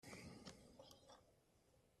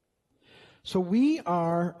So we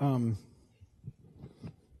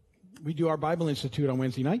do our Bible Institute on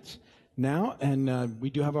Wednesday nights now, and we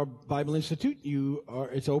do have our Bible Institute.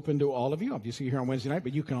 It's open to all of you. Obviously, you're here on Wednesday night,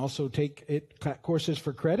 but you can also take courses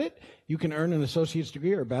for credit. You can earn an associate's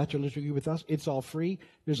degree or a bachelor's degree with us. It's all free.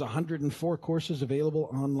 There's 104 courses available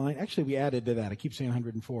online. Actually, we added to that. I keep saying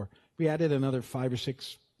 104. We added another 5 or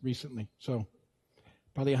 6 recently, so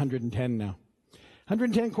probably 110 now.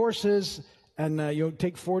 110 courses. And you'll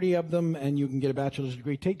take 40 of them, and you can get a bachelor's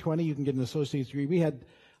degree. Take 20, you can get an associate's degree.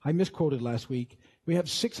 I misquoted last week. We have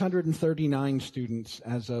 639 students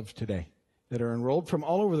as of today that are enrolled from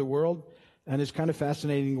all over the world, and it's kind of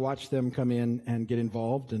fascinating to watch them come in and get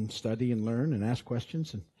involved and study and learn and ask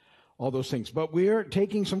questions and all those things. But we're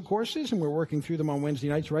taking some courses, and we're working through them on Wednesday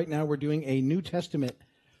nights. Right now, we're doing a New Testament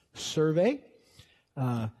survey.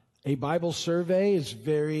 A Bible survey is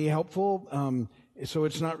very helpful. So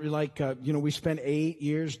it's not really like, we spent 8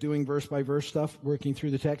 years doing verse-by-verse stuff, working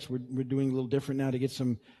through the text. We're doing a little different now to get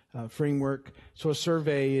some framework. So a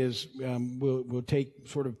survey is, we'll take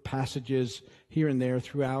sort of passages here and there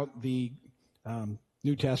throughout the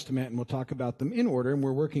New Testament, and we'll talk about them in order. And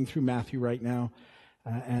we're working through Matthew right now.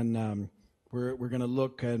 We're going to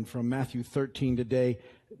look from Matthew 13 today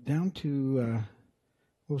down to,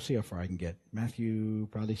 we'll see how far I can get. Matthew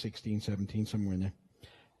probably 16, 17, somewhere in there.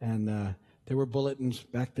 And there were bulletins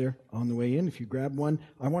back there on the way in. If you grab one,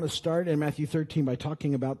 I want to start in Matthew 13 by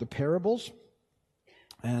talking about the parables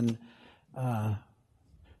and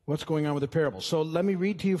what's going on with the parables. So let me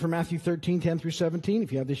read to you from Matthew 13, 10 through 17.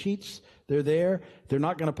 If you have the sheets, they're there. They're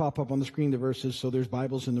not going to pop up on the screen, the verses, so there's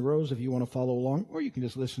Bibles in the rows if you want to follow along, or you can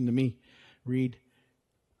just listen to me read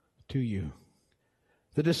to you.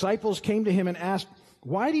 The disciples came to him and asked,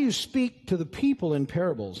 "Why do you speak to the people in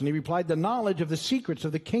parables?" And he replied, "The knowledge of the secrets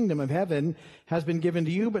of the kingdom of heaven has been given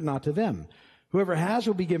to you, but not to them. Whoever has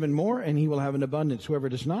will be given more, and he will have an abundance. Whoever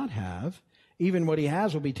does not have, even what he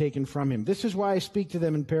has will be taken from him. This is why I speak to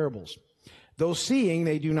them in parables. Though seeing,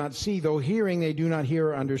 they do not see. Though hearing, they do not hear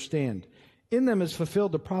or understand. In them is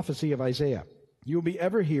fulfilled the prophecy of Isaiah. You will be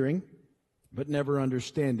ever hearing, but never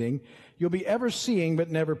understanding. You'll be ever seeing,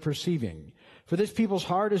 but never perceiving. For this people's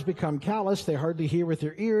heart has become callous. They hardly hear with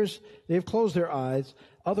their ears. They have closed their eyes.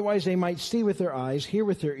 Otherwise they might see with their eyes, hear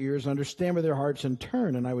with their ears, understand with their hearts, and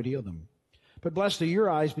turn, and I would heal them. But blessed are your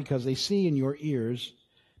eyes because they see, and your ears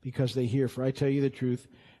because they hear. For I tell you the truth,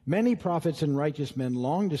 many prophets and righteous men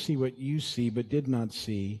long to see what you see, but did not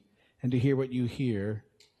see, and to hear what you hear,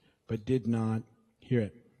 but did not hear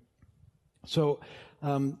it." So,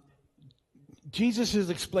 Jesus is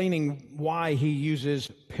explaining why he uses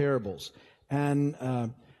parables. And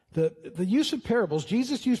the use of parables,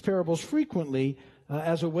 Jesus used parables frequently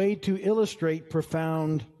as a way to illustrate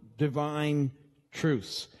profound divine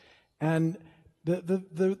truths. And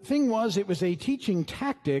the thing was, it was a teaching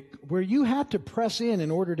tactic where you had to press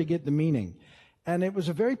in order to get the meaning. And it was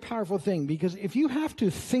a very powerful thing, because if you have to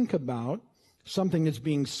think about something that's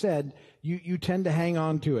being said, you tend to hang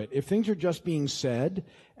on to it. If things are just being said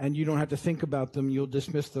and you don't have to think about them, you'll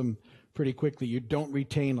dismiss them pretty quickly. You don't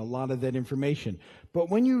retain a lot of that information. But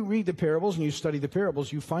when you read the parables and you study the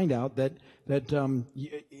parables, you find out that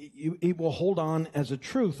it will hold on as a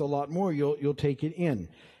truth a lot more. You'll take it in.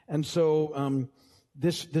 And so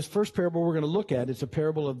this first parable we're going to look at is a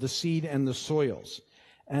parable of the seed and the soils.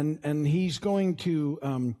 And he's going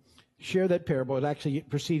to share that parable. It actually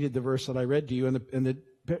preceded the verse that I read to you, and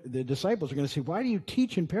the disciples are going to say, "Why do you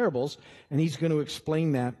teach in parables?" And he's going to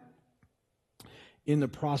explain that in the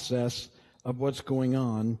process of what's going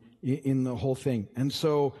on in the whole thing. And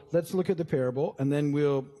so let's look at the parable, and then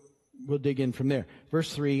we'll dig in from there.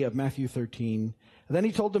 Verse 3 of Matthew 13. "Then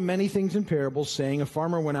he told them many things in parables, saying, a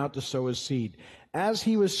farmer went out to sow his seed. As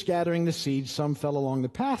he was scattering the seed, some fell along the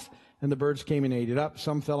path, and the birds came and ate it up.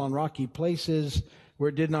 Some fell on rocky places where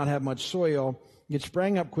it did not have much soil. It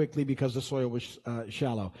sprang up quickly because the soil was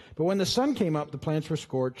shallow. But when the sun came up, the plants were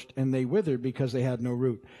scorched, and they withered because they had no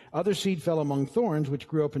root. Other seed fell among thorns, which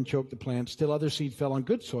grew up and choked the plants. Still other seed fell on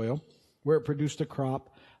good soil, where it produced a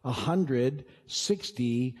crop 100,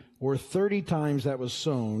 60, or 30 times that was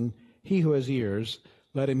sown. He who has ears,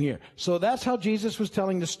 let him hear." So that's how Jesus was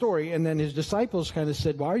telling the story. And then his disciples kind of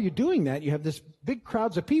said, "Why are you doing that? You have this big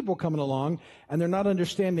crowds of people coming along, and they're not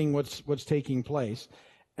understanding what's taking place."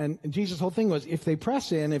 And Jesus' whole thing was, if they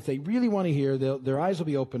press in, if they really want to hear, their eyes will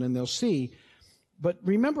be open and they'll see. But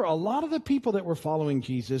remember, a lot of the people that were following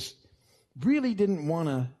Jesus really didn't want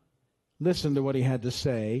to listen to what he had to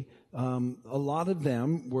say. A lot of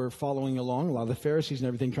them were following along, a lot of the Pharisees and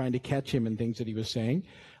everything, trying to catch him in things that he was saying.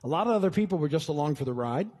 A lot of other people were just along for the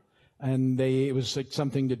ride, and it was like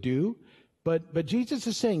something to do. But Jesus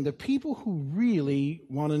is saying the people who really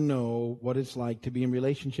want to know what it's like to be in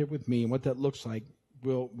relationship with me and what that looks like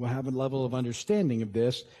will have a level of understanding of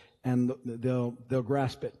this, and they'll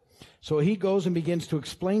grasp it. So he goes and begins to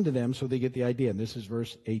explain to them so they get the idea. And this is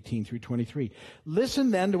verse 18 through 23.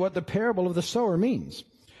 Listen then to what the parable of the sower means.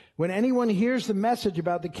 When anyone hears the message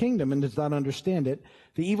about the kingdom and does not understand it,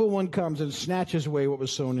 the evil one comes and snatches away what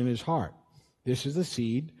was sown in his heart. This is the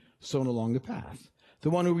seed sown along the path.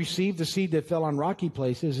 The one who received the seed that fell on rocky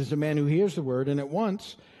places is the man who hears the word and at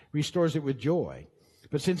once restores it with joy.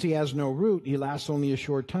 But since he has no root, he lasts only a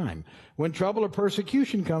short time. When trouble or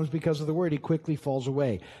persecution comes because of the word, he quickly falls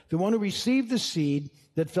away. The one who received the seed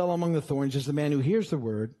that fell among the thorns is the man who hears the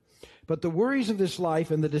word, but the worries of this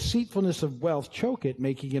life and the deceitfulness of wealth choke it,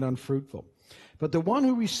 making it unfruitful. But the one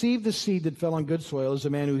who received the seed that fell on good soil is the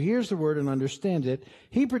man who hears the word and understands it.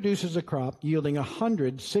 He produces a crop yielding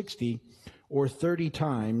 160 or 30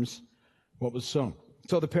 times what was sown.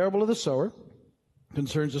 So the parable of the sower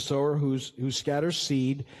concerns a sower who scatters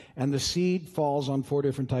seed, and the seed falls on 4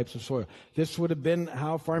 different types of soil. This would have been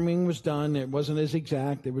how farming was done. It wasn't as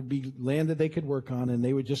exact. There would be land that they could work on, and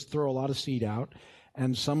they would just throw a lot of seed out,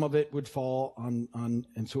 and some of it would fall on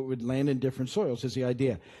and so it would land in different soils is the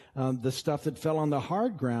idea. The stuff that fell on the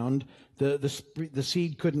hard ground, the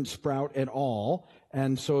seed couldn't sprout at all,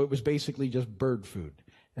 and so it was basically just bird food.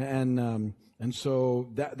 And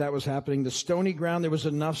so that was happening. The stony ground, there was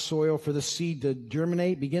enough soil for the seed to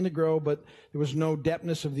germinate, begin to grow, but there was no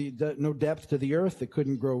depth to the earth that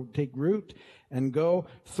couldn't take root and go.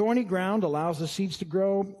 Thorny ground allows the seeds to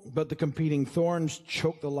grow, but the competing thorns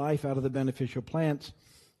choke the life out of the beneficial plants.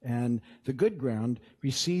 And the good ground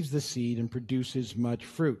receives the seed and produces much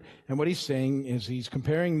fruit. And what he's saying is he's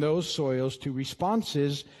comparing those soils to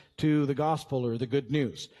responses to the gospel or the good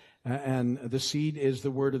news. And the seed is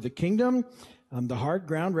the word of the kingdom. The hard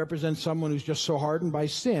ground represents someone who's just so hardened by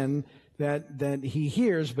sin that he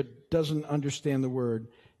hears but doesn't understand the word,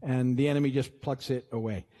 and the enemy just plucks it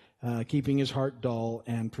away, keeping his heart dull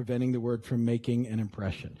and preventing the word from making an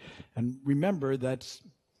impression. And remember, that's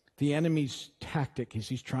the enemy's tactic, is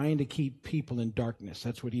he's trying to keep people in darkness.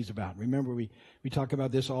 That's what he's about. Remember, we talk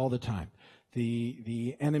about this all the time.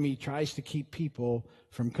 The enemy tries to keep people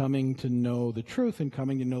from coming to know the truth and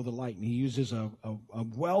coming to know the light. And he uses a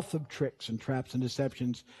wealth of tricks and traps and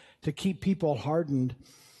deceptions to keep people hardened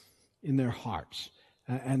in their hearts.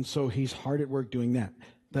 And so he's hard at work doing that.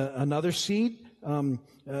 Another seed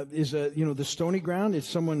is the stony ground. It's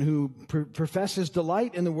someone who professes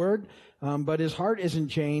delight in the word, but his heart isn't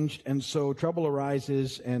changed, and so trouble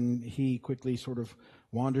arises, and he quickly sort of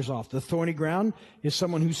wanders off. The thorny ground is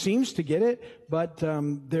someone who seems to get it, but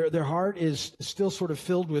their heart is still sort of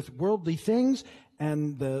filled with worldly things,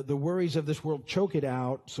 and the worries of this world choke it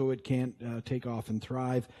out, so it can't take off and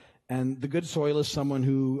thrive. And the good soil is someone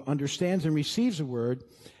who understands and receives the word,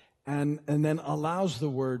 and then allows the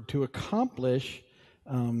word to accomplish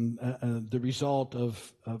the result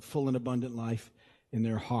of full and abundant life in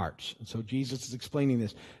their hearts. And so Jesus is explaining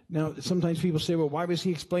this. Now, sometimes people say, well, why was he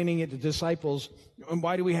explaining it to disciples? And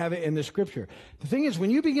why do we have it in the scripture? The thing is, when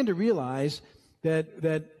you begin to realize that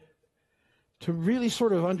to really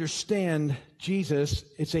sort of understand Jesus,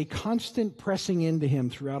 it's a constant pressing into him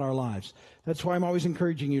throughout our lives. That's why I'm always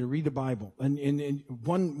encouraging you to read the Bible. And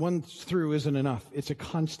one through isn't enough. It's a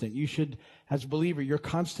constant. You should, as a believer, you're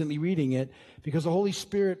constantly reading it, because the Holy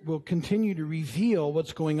Spirit will continue to reveal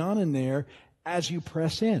what's going on in there as you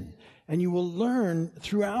press in. And you will learn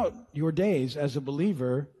throughout your days as a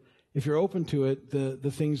believer, if you're open to it,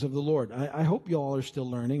 the things of the Lord. I hope you all are still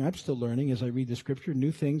learning. I'm still learning as I read the scripture.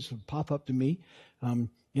 New things pop up to me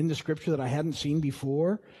in the scripture that I hadn't seen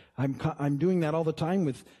before. I'm doing that all the time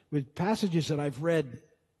with passages that I've read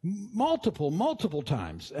multiple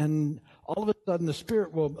times. And all of a sudden the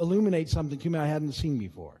Spirit will illuminate something to me I hadn't seen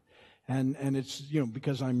before. And it's,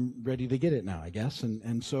 because I'm ready to get it now, I guess.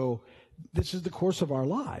 And so this is the course of our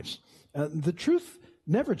lives. The truth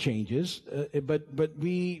never changes, but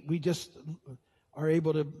we just are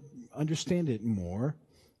able to understand it more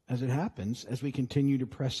as it happens, as we continue to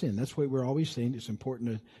press in. That's why we're always saying it's important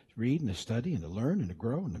to read and to study and to learn and to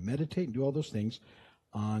grow and to meditate and do all those things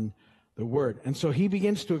on the Word. And so he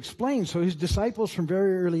begins to explain. So his disciples from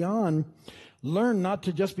very early on learn not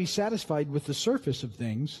to just be satisfied with the surface of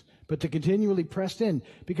things, but to continually press in.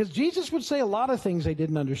 Because Jesus would say a lot of things they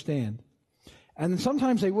didn't understand. And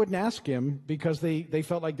sometimes they wouldn't ask him because they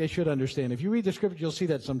felt like they should understand. If you read the scripture, you'll see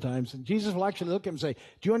that sometimes. And Jesus will actually look at them and say,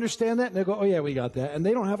 do you understand that? And they'll go, oh yeah, we got that. And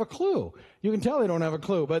they don't have a clue. You can tell they don't have a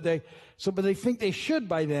clue, but they think they should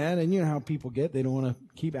by then. And you know how people get. They don't want to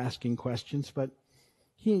keep asking questions, but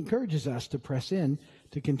he encourages us to press in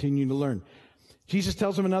to continue to learn. Jesus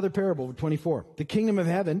tells him another parable, 24. The kingdom of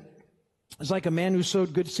heaven is like a man who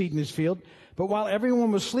sowed good seed in his field. But while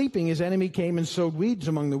everyone was sleeping, his enemy came and sowed weeds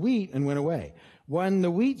among the wheat and went away. When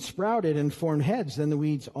the wheat sprouted and formed heads, then the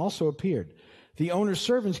weeds also appeared. The owner's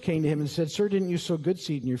servants came to him and said, "Sir, didn't you sow good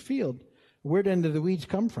seed in your field? Where then did the weeds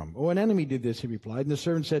come from?" "Oh, an enemy did this," he replied. And the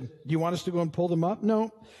servant said, "Do you want us to go and pull them up?"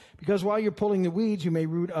 "No, because while you're pulling the weeds, you may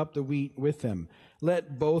root up the wheat with them.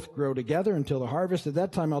 Let both grow together until the harvest. At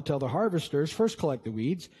that time, I'll tell the harvesters, first collect the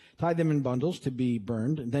weeds, tie them in bundles to be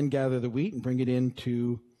burned, and then gather the wheat and bring it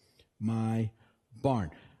into my barn."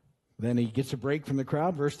 Then he gets a break from the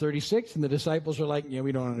crowd, verse 36, and the disciples are like, "Yeah,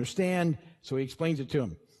 we don't understand." So he explains it to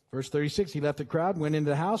them. Verse 36, he left the crowd, went into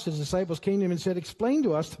the house. His disciples came to him and said, "Explain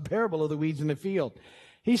to us the parable of the weeds in the field."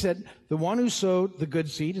 He said, "The one who sowed the good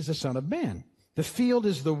seed is the Son of Man. The field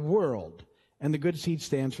is the world, and the good seed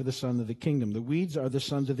stands for the Son of the kingdom. The weeds are the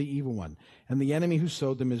sons of the evil one, and the enemy who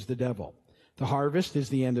sowed them is the devil. The harvest is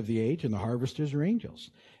the end of the age, and the harvesters are angels.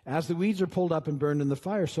 As the weeds are pulled up and burned in the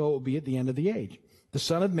fire, so it will be at the end of the age. The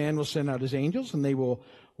Son of Man will send out his angels, and they will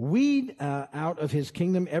weed out of his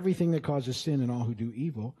kingdom everything that causes sin and all who do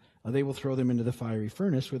evil. They will throw them into the fiery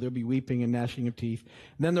furnace, where there'll be weeping and gnashing of teeth.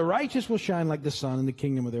 And then the righteous will shine like the sun in the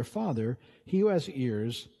kingdom of their Father. He who has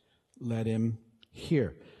ears, let him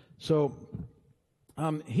hear." So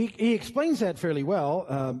he explains that fairly well,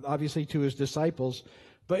 obviously to his disciples.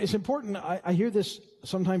 But it's important, I hear this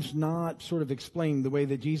sometimes not sort of explained the way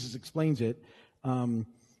that Jesus explains it.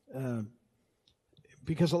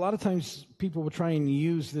 Because a lot of times people will try and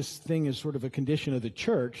use this thing as sort of a condition of the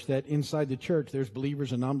church, that inside the church there's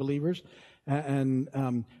believers and non-believers,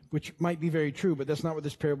 and which might be very true, but that's not what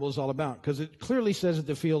this parable is all about, because it clearly says that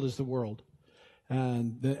the field is the world.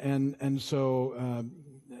 And so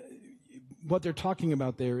what they're talking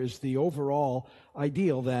about there is the overall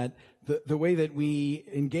ideal that the way that we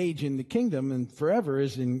engage in the kingdom and forever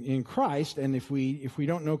is in Christ, and if we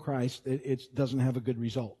don't know Christ, it doesn't have a good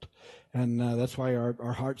result. And that's why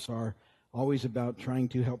our hearts are always about trying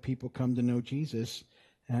to help people come to know Jesus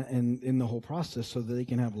and in the whole process so that they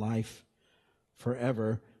can have life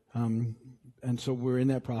forever. And so we're in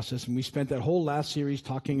that process, and we spent that whole last series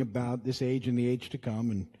talking about this age and the age to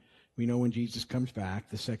come, and we know when Jesus comes back,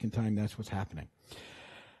 the second time, that's what's happening.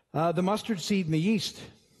 The mustard seed and the yeast,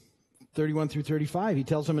 31 through 35, he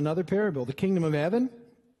tells them another parable. The kingdom of heaven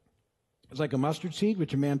is like a mustard seed,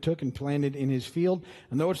 which a man took and planted in his field.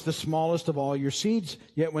 And though it's the smallest of all your seeds,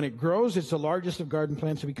 yet when it grows, it's the largest of garden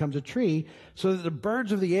plants and becomes a tree, so that the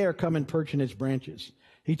birds of the air come and perch in its branches.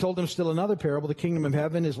 He told them still another parable. The kingdom of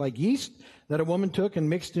heaven is like yeast that a woman took and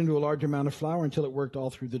mixed into a large amount of flour until it worked all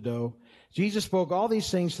through the dough. Jesus spoke all these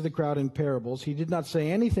things to the crowd in parables. He did not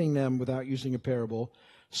say anything to them without using a parable.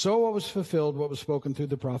 So what was fulfilled, what was spoken through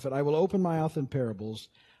the prophet: "I will open my mouth in parables.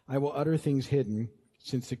 I will utter things hidden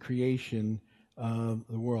since the creation of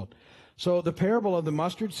the world." So the parable of the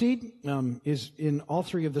mustard seed is in all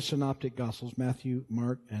three of the synoptic gospels, Matthew,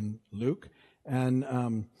 Mark, and Luke. And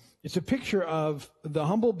it's a picture of the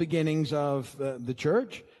humble beginnings of the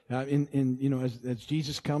church as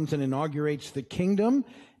Jesus comes and inaugurates the kingdom.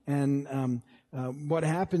 And what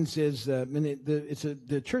happens is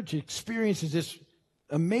the church experiences this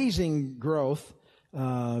amazing growth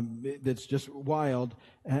that's just wild,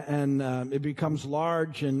 and it becomes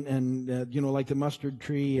large and like the mustard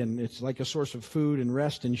tree, and it's like a source of food and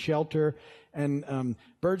rest and shelter. And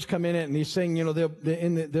birds come in it, and he's saying,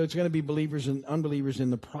 there's going to be believers and unbelievers in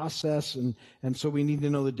the process, and so we need to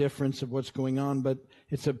know the difference of what's going on. But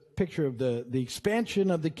it's a picture of the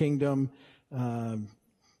expansion of the kingdom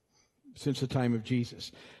since the time of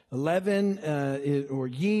Jesus. Leaven or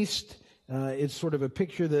yeast. It's sort of a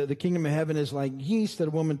picture. The kingdom of heaven is like yeast that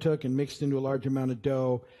a woman took and mixed into a large amount of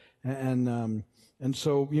dough. And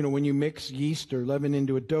so, when you mix yeast or leaven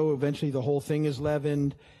into a dough, eventually the whole thing is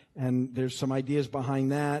leavened. And there's some ideas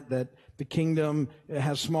behind that the kingdom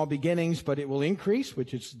has small beginnings, but it will increase,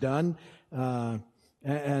 which it's done.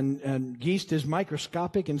 And yeast is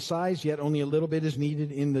microscopic in size, yet only a little bit is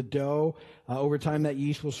needed in the dough. Over time, that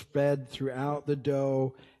yeast will spread throughout the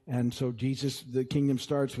dough. And so the kingdom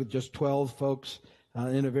starts with just 12 folks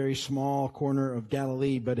in a very small corner of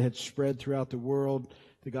Galilee, but it had spread throughout the world.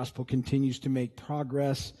 The gospel continues to make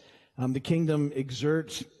progress. The kingdom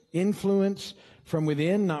exerts influence from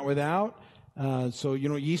within, not without. So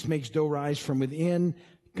yeast makes dough rise from within.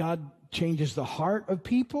 God changes the heart of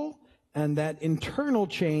people, and that internal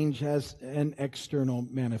change has an external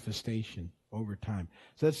manifestation over time.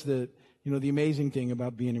 So that's the amazing thing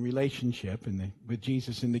about being in a relationship with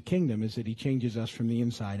Jesus in the kingdom, is that he changes us from the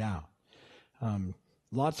inside out.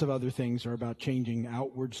 Lots of other things are about changing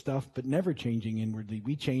outward stuff, but never changing inwardly.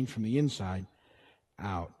 We change from the inside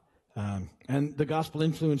out. And the gospel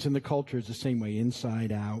influence in the culture is the same way,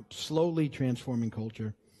 inside out, slowly transforming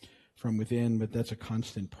culture from within, but that's a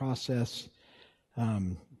constant process.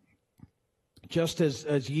 Just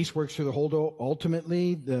as yeast works through the whole dough,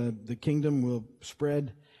 ultimately the kingdom will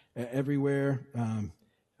spread everywhere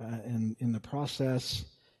in the process.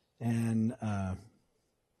 And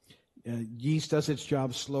yeast does its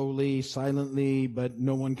job slowly, silently, but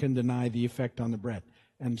no one can deny the effect on the bread.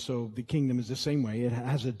 And so the kingdom is the same way. It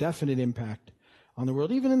has a definite impact on the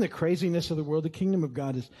world. Even in the craziness of the world, the kingdom of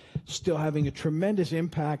God is still having a tremendous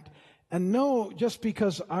impact. And no, just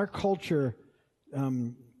because our culture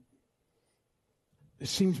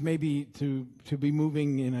seems maybe to be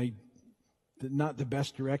moving in not the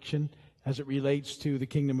best direction as it relates to the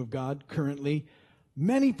kingdom of God currently,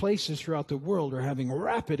 many places throughout the world are having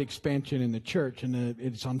rapid expansion in the church, and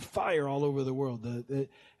it's on fire all over the world.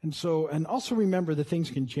 And also remember that things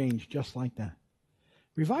can change just like that.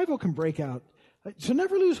 Revival can break out. So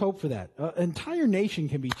never lose hope for that. An entire nation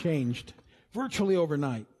can be changed virtually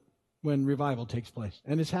overnight when revival takes place.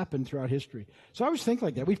 And it's happened throughout history. So I always think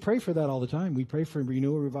like that. We pray for that all the time. We pray for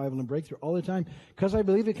renewal, revival, and breakthrough all the time because I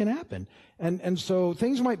believe it can happen. And so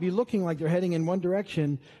things might be looking like they're heading in one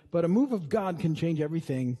direction, but a move of God can change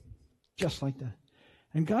everything just like that.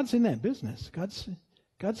 And God's in that business. God's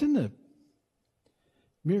in the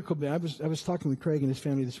miracle. I was talking with Craig and his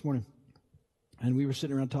family this morning, and we were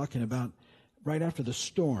sitting around talking about right after the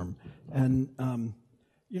storm. And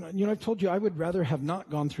You know, I've told you I would rather have not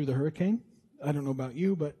gone through the hurricane. I don't know about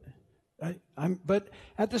you, but but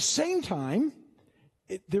at the same time,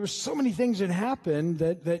 there were so many things that happened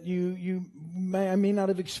that you may not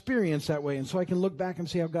have experienced that way. And so I can look back and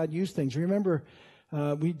see how God used things. Remember,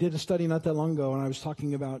 we did a study not that long ago, and I was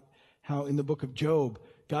talking about how in the book of Job,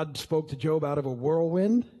 God spoke to Job out of a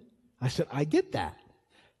whirlwind. I said, I get that.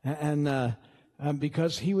 And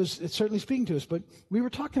because it's certainly speaking to us. But we were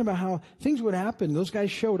talking about how things would happen. Those guys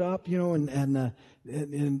showed up, and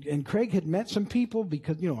Craig had met some people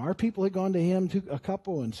because, our people had gone to him, to a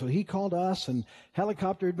couple, and so he called us, and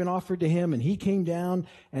helicopter had been offered to him, and he came down,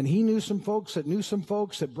 and he knew some folks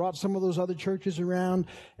that brought some of those other churches around,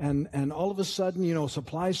 and all of a sudden,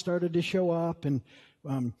 supplies started to show up, and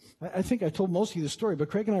I think I told most of you the story, but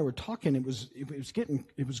Craig and I were talking.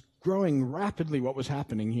 It was growing rapidly what was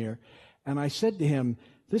happening here. And I said to him,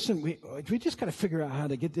 listen, we just got to figure out how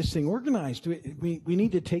to get this thing organized. We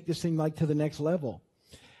need to take this thing to the next level.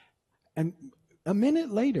 And a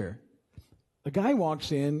minute later, a guy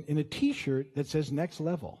walks in a T-shirt that says next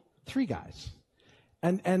level. 3 guys.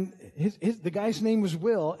 And the guy's name was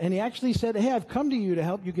Will, and he actually said, hey, I've come to you to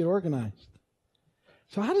help you get organized.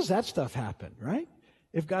 So how does that stuff happen, right?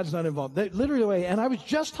 If God's not involved. Literally, and I was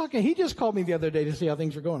just talking, he just called me the other day to see how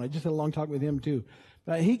things are going. I just had a long talk with him too.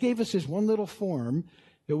 He gave us this one little form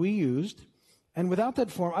that we used, and without that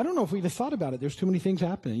form, I don't know if we'd have thought about it. There's too many things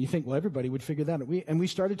happening. You think, well, everybody would figure that out. We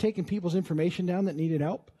started taking people's information down that needed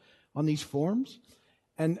help on these forms,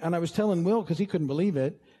 and I was telling Will, because he couldn't believe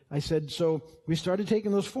it, I said, so we started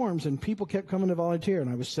taking those forms, and people kept coming to volunteer, and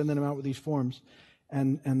I was sending them out with these forms,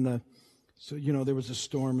 so, there was a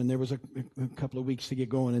storm, and there was a couple of weeks to get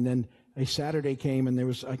going, and then a Saturday came, and there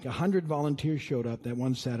was 100 volunteers showed up that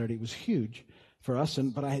one Saturday. It was huge for us,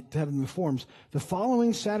 but I had to have them in the forms. The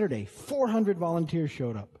following Saturday, 400 volunteers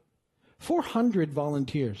showed up. 400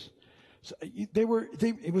 volunteers. So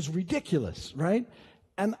it was ridiculous, right?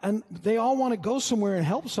 And they all want to go somewhere and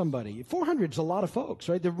help somebody. 400 is a lot of folks,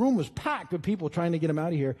 right? The room was packed with people trying to get them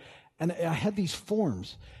out of here. And I had these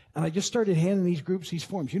forms. And I just started handing these groups these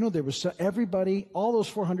forms. There was everybody, all those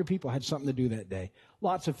 400 people had something to do that day.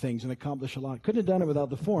 Lots of things and accomplished a lot. Couldn't have done it without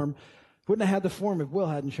the form. Wouldn't have had the form if Will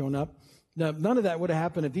hadn't shown up. Now, none of that would have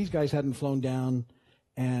happened if these guys hadn't flown down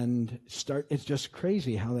and it's just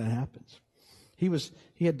crazy how that happens. He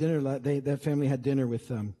had dinner, that family had dinner with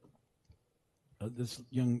this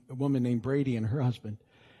young woman named Brady and her husband.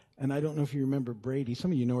 And I don't know if you remember Brady.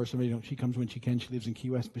 Some of you know her, some of you don't. She comes when she can. She lives in Key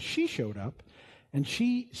West. But she showed up, and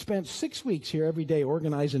she spent 6 weeks here every day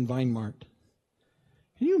organizing Vine Mart.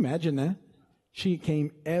 Can you imagine that? She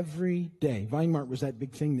came every day. Vine Mart was that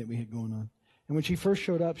big thing that we had going on. And when she first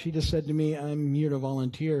showed up, she just said to me, I'm here to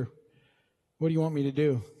volunteer. What do you want me to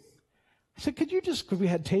do? I said, because we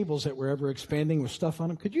had tables that were ever expanding with stuff on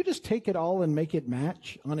them, could you just take it all and make it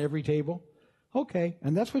match on every table? Okay.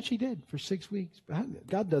 And that's what she did for 6 weeks.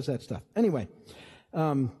 God does that stuff. Anyway,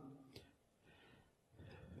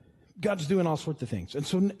 God's doing all sorts of things. And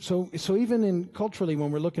so even culturally, when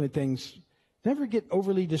we're looking at things, Never get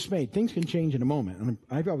overly dismayed. Things can change in a moment. And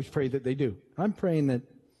I've always prayed that they do. I'm praying that,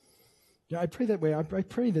 I pray that way. I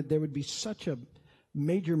pray that there would be such a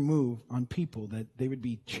major move on people that they would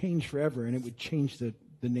be changed forever, and it would change the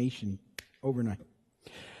nation overnight.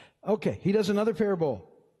 Okay, he does another parable.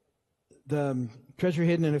 The treasure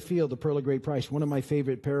hidden in a field, the pearl of great price. One of my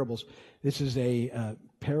favorite parables. This is a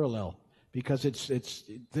parallel because it's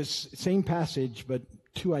this same passage, but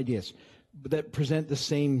two ideas that present the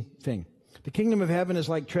same thing. The kingdom of heaven is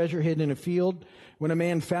like treasure hidden in a field. When a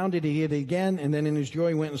man found it, he hid it again, and then in his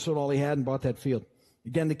joy went and sold all he had and bought that field.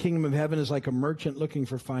 Again, the kingdom of heaven is like a merchant looking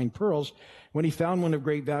for fine pearls. When he found one of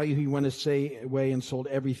great value, he went away and sold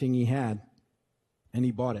everything he had, and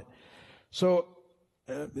he bought it. So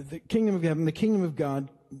the kingdom of heaven, the kingdom of God,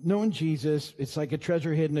 knowing Jesus, it's like a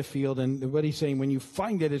treasure hidden in a field. And what he's saying, when you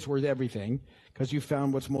find it, it's worth everything because you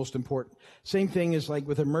found what's most important. Same thing is like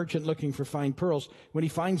with a merchant looking for fine pearls. When he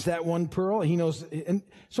finds that one pearl, he knows. And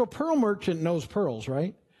so a pearl merchant knows pearls,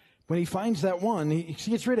 right? When he finds that one, he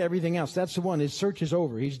gets rid of everything else. That's the one. His search is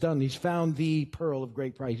over. He's done. He's found the pearl of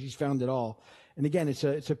great price. He's found it all. And again, it's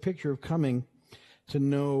a picture of coming to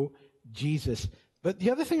know Jesus. But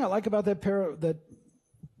the other thing I like about that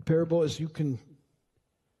parable is you can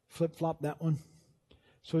flip-flop that one.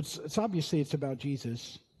 So it's obviously it's about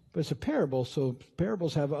Jesus, but it's a parable, so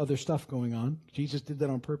parables have other stuff going on. Jesus did that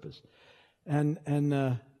on purpose. And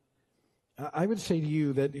I would say to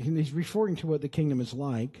you that he's referring to what the kingdom is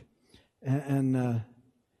like, and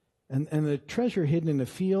the treasure hidden in the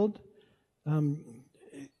field,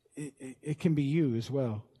 it can be you as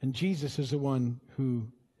well. And Jesus is the one who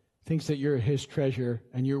thinks that you're his treasure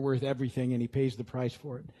and you're worth everything, and he pays the price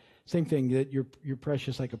for it. Same thing, that you're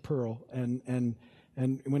precious like a pearl, and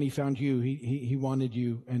when he found you, he wanted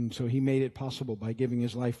you, and so he made it possible by giving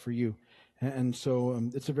his life for you. And so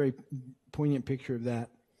it's a very poignant picture of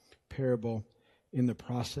that parable in the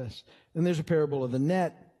process. And there's a parable of the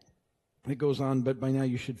net that goes on, but by now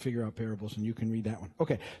you should figure out parables, and you can read that one.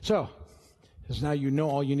 Okay, so because now you know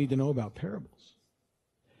all you need to know about parables.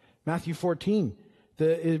 Matthew 14.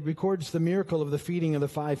 It records the miracle of the feeding of the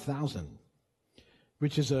 5,000,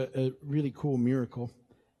 which is a really cool miracle.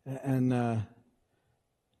 And let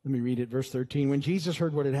me read it, verse 13. When Jesus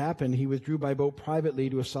heard what had happened, he withdrew by boat privately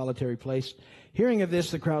to a solitary place. Hearing of this,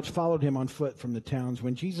 the crowds followed him on foot from the towns.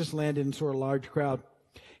 When Jesus landed and saw a large crowd,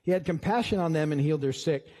 he had compassion on them and healed their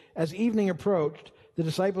sick. As evening approached, the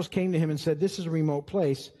disciples came to him and said, "This is a remote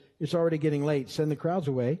place. It's already getting late. Send the crowds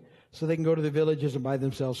away so they can go to the villages and buy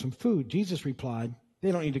themselves some food." Jesus replied,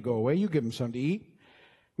 "They don't need to go away. You give them something to eat."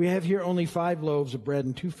 "We have here only 5 loaves of bread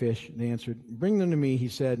and 2 fish. They answered. "Bring them to me," he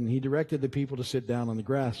said, and he directed the people to sit down on the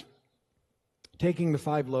grass. Taking the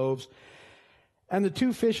 5 loaves and the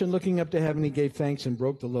 2 fish and looking up to heaven, he gave thanks and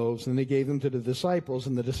broke the loaves, and they gave them to the disciples,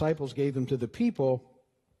 and the disciples gave them to the people.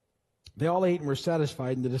 They all ate and were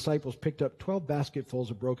satisfied, and the disciples picked up 12 basketfuls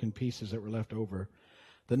of broken pieces that were left over.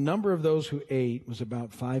 The number of those who ate was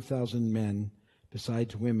about 5,000 men,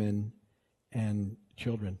 besides women and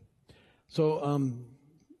children. So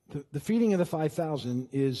the feeding of the 5,000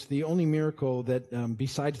 is the only miracle that,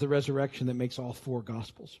 besides the resurrection, that makes all 4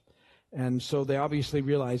 Gospels. And so they obviously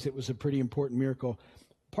realized it was a pretty important miracle.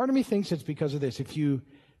 Part of me thinks it's because of this.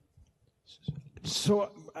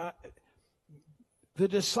 The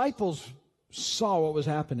disciples saw what was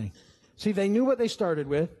happening. See, they knew what they started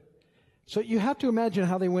with. So you have to imagine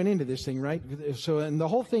how they went into this thing, right? So, and the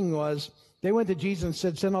whole thing was, they went to Jesus and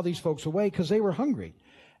said, "Send all these folks away," because they were hungry.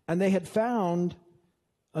 And they had found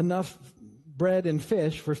enough bread and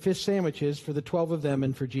fish for fish sandwiches for the 12 of them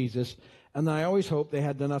and for Jesus. And I always hope they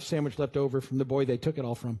had enough sandwich left over from the boy they took it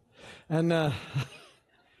all from. And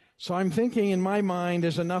so I'm thinking in my mind,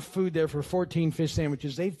 there's enough food there for 14 fish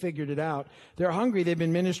sandwiches. They figured it out. They're hungry. They've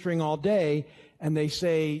been ministering all day. And they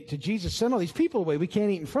say to Jesus, "Send all these people away. We can't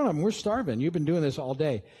eat in front of them. We're starving. You've been doing this all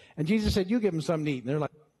day." And Jesus said, "You give them something to eat." And they're like,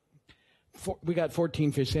 "We got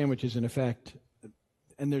 14 fish sandwiches in effect.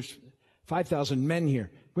 And there's 5,000 men here,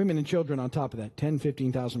 women and children on top of that,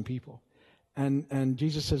 15,000 people." And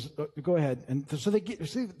Jesus says, "Go ahead." And so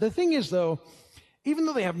the thing is, though, even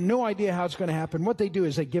though they have no idea how it's going to happen, what they do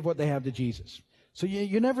is they give what they have to Jesus. So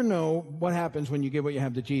you never know what happens when you give what you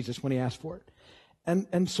have to Jesus when he asks for it.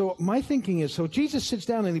 And so my thinking is, so Jesus sits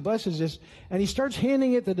down and he blesses this, and he starts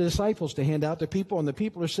handing it to the disciples to hand out to people, and the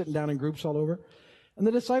people are sitting down in groups all over. And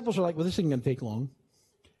the disciples are like, "Well, this isn't going to take long."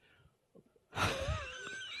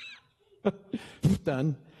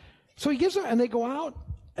 Done. So he gives them, and they go out,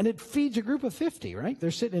 and it feeds a group of 50, right?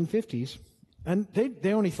 They're sitting in 50s. And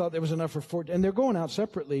they only thought there was enough for 40, and they're going out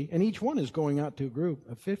separately, and each one is going out to a group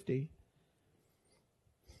of 50.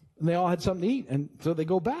 And they all had something to eat. And so they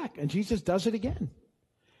go back, and Jesus does it again.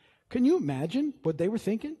 Can you imagine what they were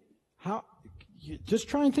thinking? Just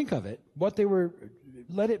try and think of it.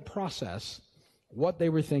 Let it process what they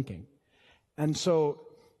were thinking. And so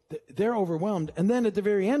they're overwhelmed. And then at the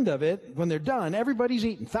very end of it, when they're done, everybody's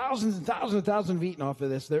eaten. Thousands and thousands and thousands have eaten off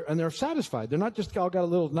of this. And they're satisfied. They're not just all got a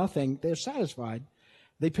little nothing. They're satisfied.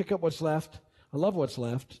 They pick up what's left. I love what's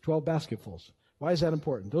left. 12 basketfuls. Why is that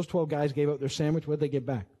important? Those 12 guys gave up their sandwich. What did they get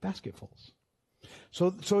back? Basketfuls.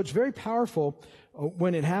 So it's very powerful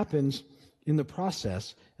when it happens in the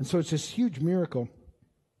process. And so it's this huge miracle.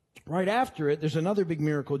 Right after it, there's another big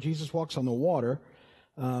miracle. Jesus walks on the water,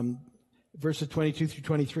 verses 22 through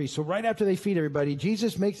 23. So right after they feed everybody,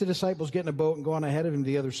 Jesus makes the disciples get in a boat and go on ahead of him to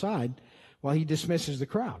the other side while he dismisses the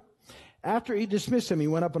crowd. After he dismissed them, he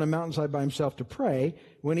went up on a mountainside by himself to pray.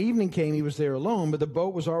 When evening came, he was there alone, but the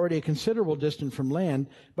boat was already a considerable distance from land,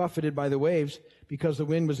 buffeted by the waves, because the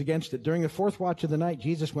wind was against it. During the fourth watch of the night,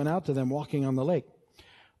 Jesus went out to them walking on the lake.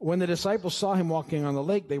 When the disciples saw him walking on the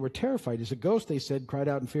lake, they were terrified. "It's a ghost," they said, cried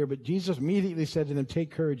out in fear. But Jesus immediately said to them,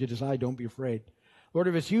 "Take courage, it is I, don't be afraid." "Lord,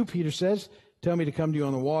 if it's you," Peter says, "tell me to come to you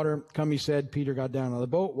on the water." "Come," he said. Peter got down on the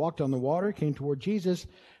boat, walked on the water, came toward Jesus.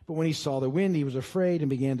 But when he saw the wind, he was afraid and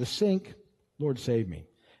began to sink. "Lord, save me."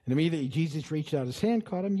 And immediately Jesus reached out his hand,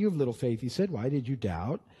 caught him. "You have little faith," he said. "Why did you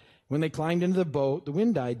doubt?" When they climbed into the boat, the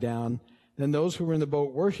wind died down. Then those who were in the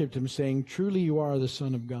boat worshipped him, saying, "Truly you are the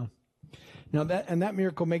Son of God." Now that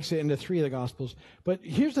miracle makes it into 3 of the Gospels. But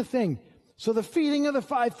here's the thing. So the feeding of the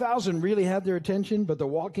 5,000 really had their attention, but the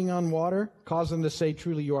walking on water caused them to say,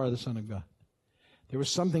 "Truly you are the Son of God." There was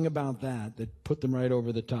something about that put them right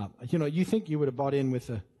over the top. You think you would have bought in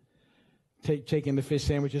with taking the fish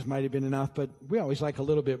sandwiches might have been enough, but we always like a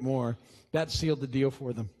little bit more. That sealed the deal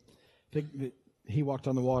for them. He walked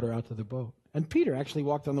on the water out to the boat. And Peter actually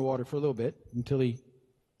walked on the water for a little bit until he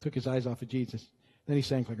took his eyes off of Jesus. Then he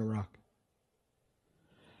sank like a rock.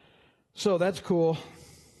 So that's cool.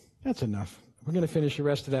 That's enough. We're going to finish the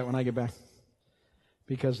rest of that when I get back,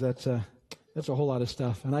 because that's a whole lot of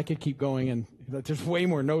stuff. And I could keep going, and there's way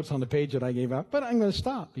more notes on the page that I gave out. But I'm going to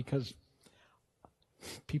stop because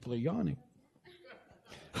people are yawning.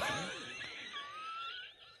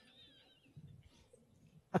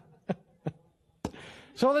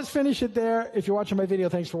 So let's finish it there. If you're watching my video,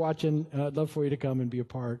 thanks for watching. I'd love for you to come and be a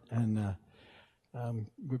part. And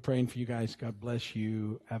we're praying for you guys. God bless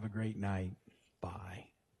you. Have a great night. Bye.